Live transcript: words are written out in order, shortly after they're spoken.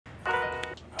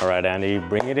All right, Andy,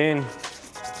 bring it in.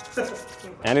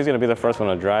 Andy's gonna be the first one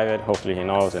to drive it. Hopefully he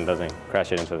knows and doesn't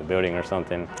crash it into the building or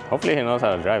something. Hopefully he knows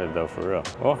how to drive it though, for real.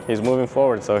 Oh, he's moving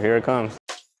forward, so here it comes.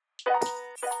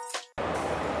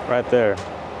 Right there.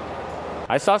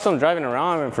 I saw some driving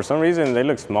around and for some reason they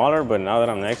look smaller, but now that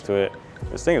I'm next to it,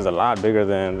 this thing is a lot bigger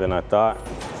than I thought.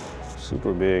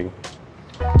 Super big.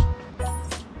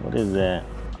 What is that?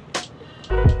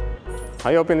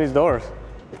 How you open these doors?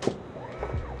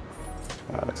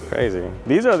 Wow, that's crazy.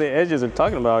 These are the edges they're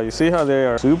talking about. You see how they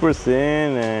are super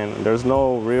thin and there's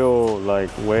no real like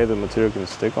way the material can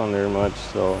stick on there much.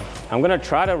 So I'm gonna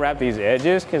try to wrap these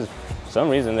edges because for some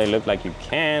reason they look like you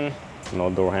can. No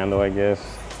door handle, I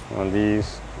guess, on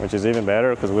these, which is even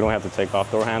better because we don't have to take off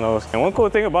door handles. And one cool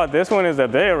thing about this one is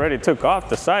that they already took off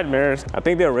the side mirrors. I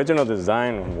think the original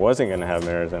design wasn't gonna have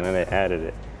mirrors and then they added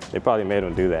it. They probably made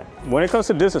them do that. When it comes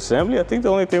to disassembly, I think the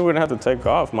only thing we're gonna have to take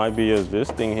off might be is this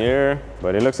thing here,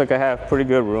 but it looks like I have pretty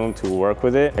good room to work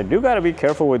with it. I do gotta be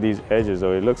careful with these edges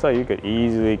though. It looks like you could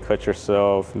easily cut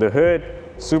yourself. The hood,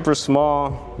 super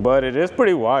small, but it is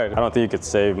pretty wide. I don't think you could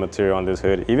save material on this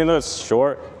hood. Even though it's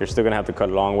short, you're still gonna have to cut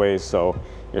long ways, so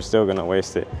you're still gonna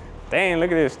waste it. Dang,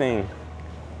 look at this thing.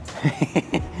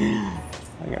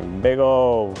 Like a big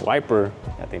old wiper.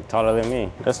 That thing taller than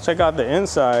me. Let's check out the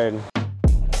inside.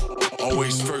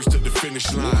 Always first at the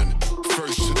finish line.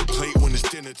 First to the plate when it's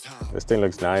dinner time. This thing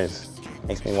looks nice.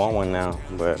 Makes me want one now,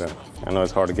 but I know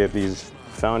it's hard to get these.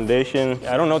 Foundation,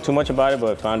 I don't know too much about it,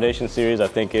 but Foundation series I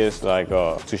think is like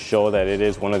to show that it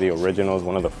is one of the originals,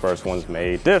 one of the first ones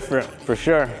made. Different, for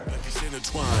sure.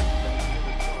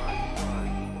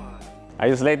 I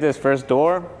just laid this first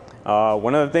door.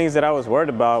 One of the things that I was worried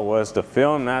about was the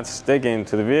film not sticking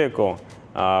to the vehicle.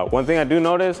 One thing I do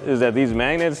notice is that these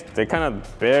magnets, they kind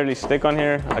of barely stick on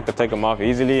here. I could take them off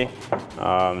easily.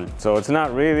 So it's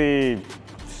not really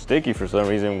sticky for some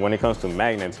reason when it comes to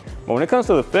magnets. But when it comes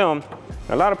to the film,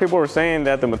 a lot of people were saying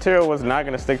that the material was not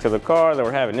gonna stick to the car. They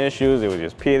were having issues. It was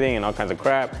just peeling and all kinds of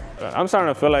crap. I'm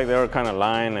starting to feel like they were kind of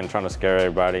lying and trying to scare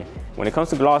everybody. When it comes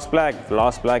to gloss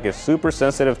black is super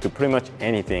sensitive to pretty much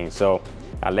anything. So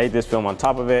I laid this film on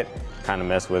top of it, kind of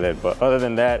messed with it. But other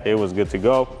than that, it was good to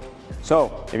go.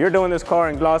 So if you're doing this car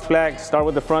in gloss black, start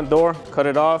with the front door, cut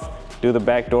it off, do the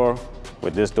back door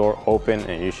with this door open,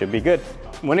 and you should be good.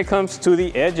 When it comes to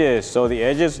the edges, so the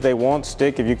edges, they won't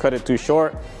stick if you cut it too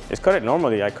short. Just cut it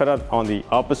normally. I cut it on the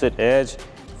opposite edge,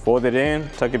 fold it in,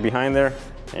 tuck it behind there,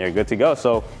 and you're good to go.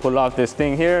 So pull off this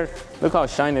thing here. Look how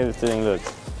shiny this thing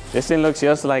looks. This thing looks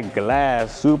just like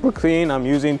glass, super clean. I'm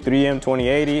using 3M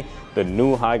 2080, the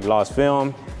new high gloss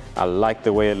film. I like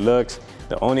the way it looks.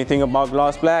 The only thing about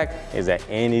gloss black is that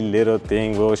any little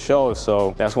thing will show.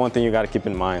 So that's one thing you gotta keep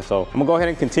in mind. So I'm gonna go ahead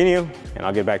and continue and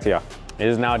I'll get back to y'all. It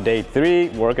is now day 3,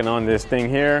 working on this thing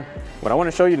here. What I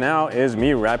wanna show you now is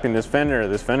me wrapping this fender.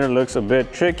 This fender looks a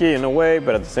bit tricky in a way,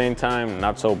 but at the same time,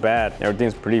 not so bad.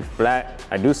 Everything's pretty flat.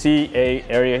 I do see an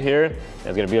area here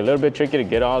that's gonna be a little bit tricky to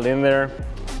get all in there.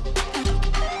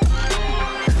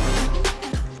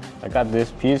 I got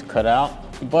this piece cut out,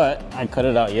 but I cut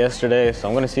it out yesterday, so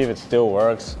I'm gonna see if it still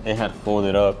works. It had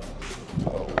folded up.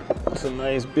 It's a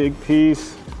nice big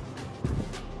piece.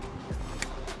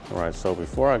 All right, so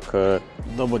before I cut,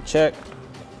 double check.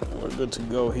 We're good to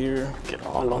go here. Get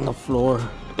all on the floor.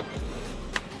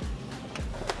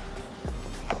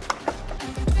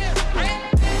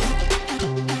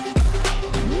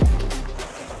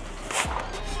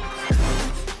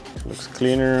 Looks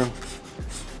cleaner.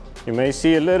 You may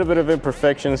see a little bit of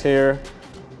imperfections here,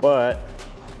 but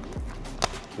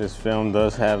this film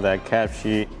does have that cap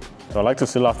sheet. So I like to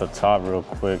seal off the top real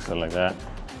quick, so like that.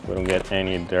 We don't get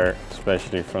any dirt,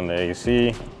 especially from the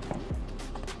AC.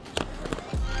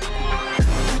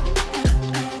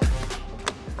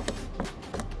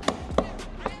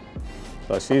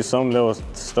 So I see some little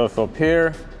stuff up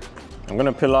here. I'm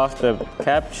gonna peel off the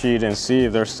cap sheet and see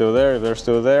if they're still there. If they're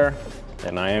still there,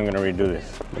 then I am gonna redo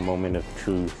this. The moment of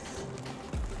truth.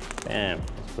 Bam,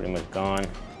 it's pretty much gone.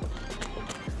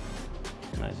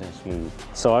 Nice and smooth.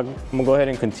 So I'm gonna go ahead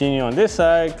and continue on this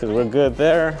side because we're good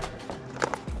there.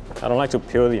 I don't like to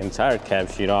peel the entire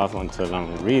cap sheet off until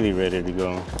I'm really ready to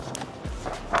go.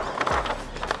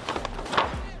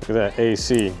 Look at that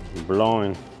AC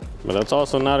blowing. But that's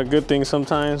also not a good thing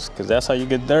sometimes because that's how you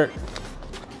get dirt.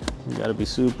 You gotta be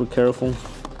super careful.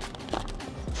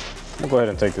 I'll go ahead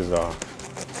and take this off.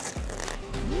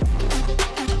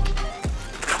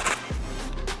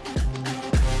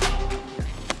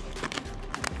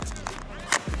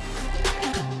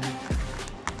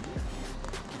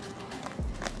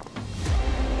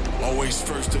 Always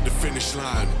first at the finish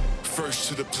line. First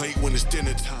to the plate when it's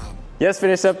dinner time. Just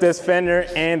finished up this fender,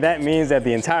 and that means that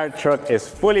the entire truck is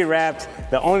fully wrapped.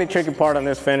 The only tricky part on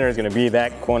this fender is gonna be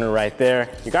that corner right there.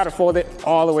 You gotta fold it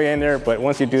all the way in there, but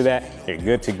once you do that, you're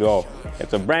good to go.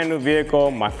 It's a brand new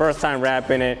vehicle, my first time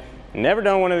wrapping it. Never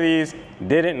done one of these,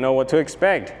 didn't know what to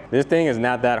expect. This thing is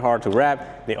not that hard to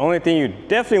wrap. The only thing you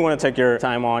definitely want to take your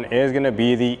time on is going to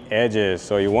be the edges.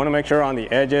 So you want to make sure on the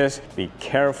edges, be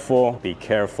careful.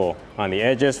 On the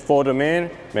edges, fold them in,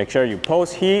 make sure you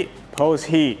post heat.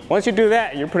 Once you do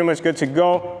that, you're pretty much good to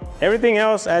go. Everything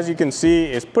else, as you can see,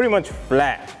 is pretty much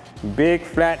flat. Big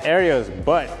flat areas,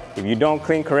 but if you don't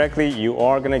clean correctly, you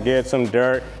are gonna get some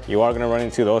dirt. You are gonna run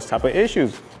into those type of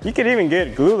issues. You could even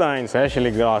get glue lines,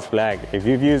 especially gloss black. If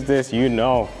you've used this, you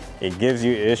know it gives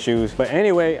you issues. But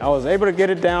anyway, I was able to get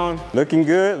it down, looking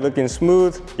good, looking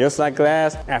smooth, just like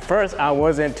glass. At first, I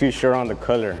wasn't too sure on the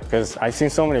color because I've seen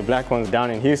so many black ones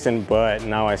down in Houston, but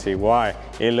now I see why.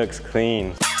 It looks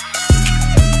clean.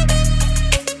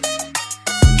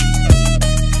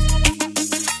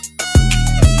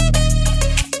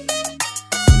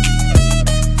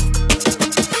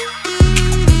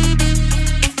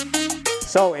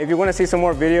 So if you want to see some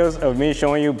more videos of me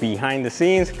showing you behind the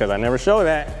scenes, because I never show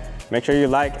that, make sure you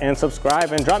like and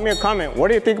subscribe and drop me a comment. What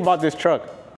do you think about this truck?